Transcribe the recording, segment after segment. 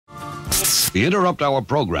interrupt our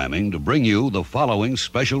programming to bring you the following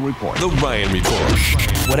special report. The Ryan Report.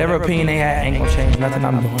 Whatever opinion they had ain't gonna change nothing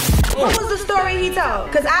I'm doing. What was the story he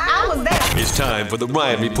told? Because I was there. It's time for the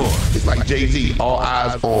Ryan Report. It's like Jay-Z, all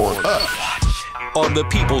eyes on us. On the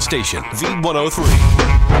People Station, V103.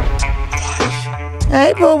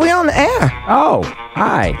 Hey, bro, we on the air. Oh,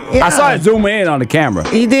 hi. Yeah. I saw it zoom in on the camera.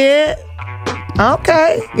 You did?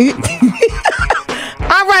 Okay.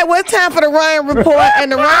 All right, well, it's time for the Ryan Report,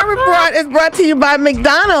 and the Ryan Report is brought to you by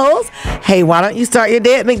McDonald's. Hey, why don't you start your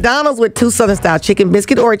day at McDonald's with 2 Southern Style chicken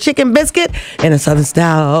biscuit or a chicken biscuit and a Southern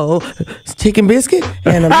Style chicken biscuit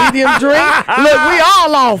and a medium drink? Look, we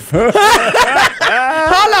all off. Hold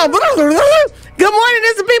on. Good morning,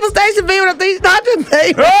 this is the People Station. McDonald's.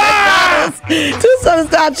 2 Southern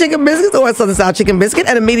Style chicken biscuits or a Southern Style chicken biscuit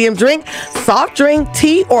and a medium drink, soft drink,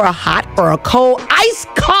 tea, or a hot or a cold iced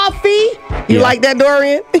coffee. You like that,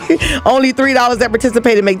 Dorian? Only $3 at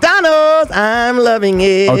participating McDonald's. I'm loving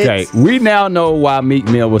it. Okay, we now know why Meek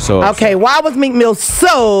Mill was so upset. Okay, why was Meek Mill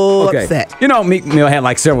so upset? You know, Meek Mill had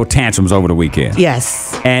like several tantrums over the weekend.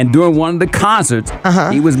 Yes. And during one of the concerts,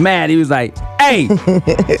 he was mad. He was like, hey,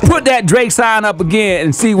 put that Drake sign up again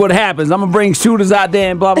and see what happens. I'm going to bring shooters out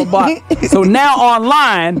there and blah, blah, blah. So now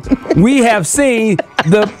online, we have seen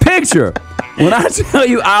the picture. When I tell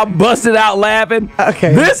you I busted out laughing,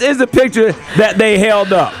 this is the picture that they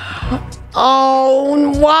held up.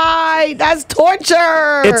 Oh, why? That's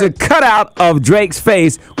torture. It's a cutout of Drake's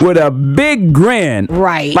face with a big grin.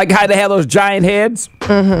 Right. Like how they have those giant heads,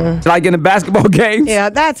 like in the basketball games. Yeah,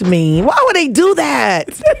 that's mean. Why would they do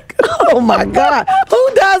that? Oh, my God. Who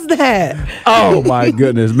does that? Oh, my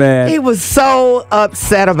goodness, man. He was so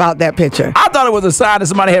upset about that picture. I thought it was a sign that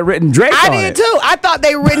somebody had written Drake on it. I did, too. I thought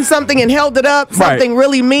they written something and held it up, something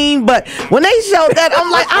really mean. But when they showed that,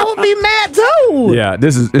 I'm like, I would be mad, too. Yeah,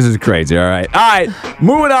 this is crazy, all right. All right,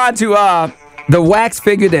 moving on to the wax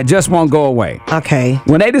figure that just won't go away. Okay.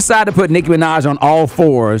 When they decided to put Nicki Minaj on all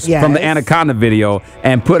fours from the Anaconda video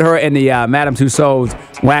and put her in the Madame Tussauds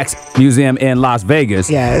Wax Museum in Las Vegas,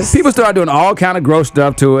 people started doing all kind of gross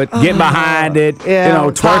stuff to it, getting behind it, you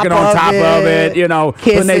know, twerking on top of it, you know,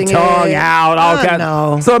 putting their tongue out, all kind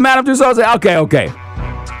of. So Madame Tussauds said, okay,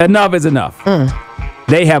 enough is enough.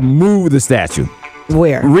 They have moved the statue.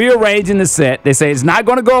 Where? Rearranging the set. They say it's not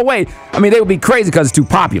going to go away. I mean, they would be crazy because it's too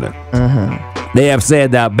popular. They have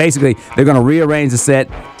said that basically they're going to rearrange the set.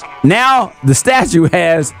 Now the statue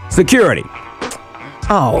has security.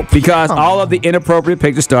 Oh, because all of the inappropriate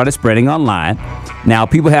pictures started spreading online. Now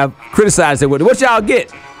people have criticized it. What y'all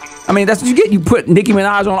get? I mean, that's what you get. You put Nicki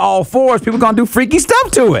Minaj on all fours, people going to do freaky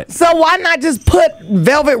stuff to it. So why not just put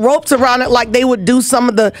velvet ropes around it like they would do some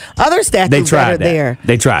of the other statues that are there?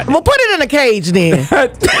 They tried that. Well, put it in a cage then. Nice. How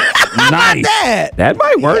about that? That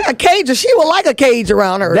might work. Yeah, a cage. She would like a cage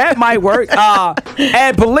around her. That might work.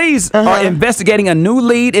 And police are investigating a new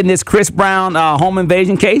lead in this Chris Brown home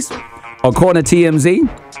invasion case. According to TMZ,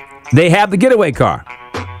 they have the getaway car.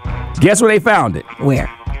 Guess where they found it? Where?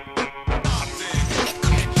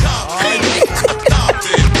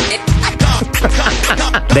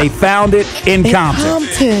 They found it in Compton.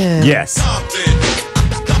 Yes.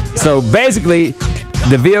 So basically,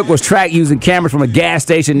 the vehicle was tracked using cameras from a gas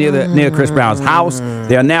station near Chris Brown's house.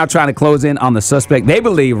 They are now trying to close in on the suspect. They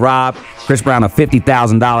believe robbed Chris Brown of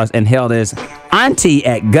 $50,000 and held his auntie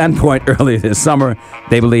at gunpoint earlier this summer.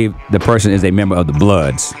 They believe the person is a member of the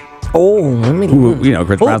Bloods. Oh,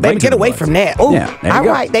 Chris Brown's baby, get away from that. Oh, yeah, all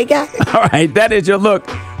right, they got it. All right, that is your look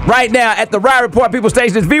right now at the Ryan Report People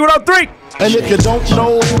Station. It's V103. And if you don't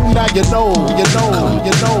know, now you know.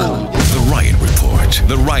 The Ryan Report.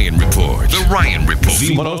 The Ryan Report. The Ryan Report.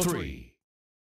 V103.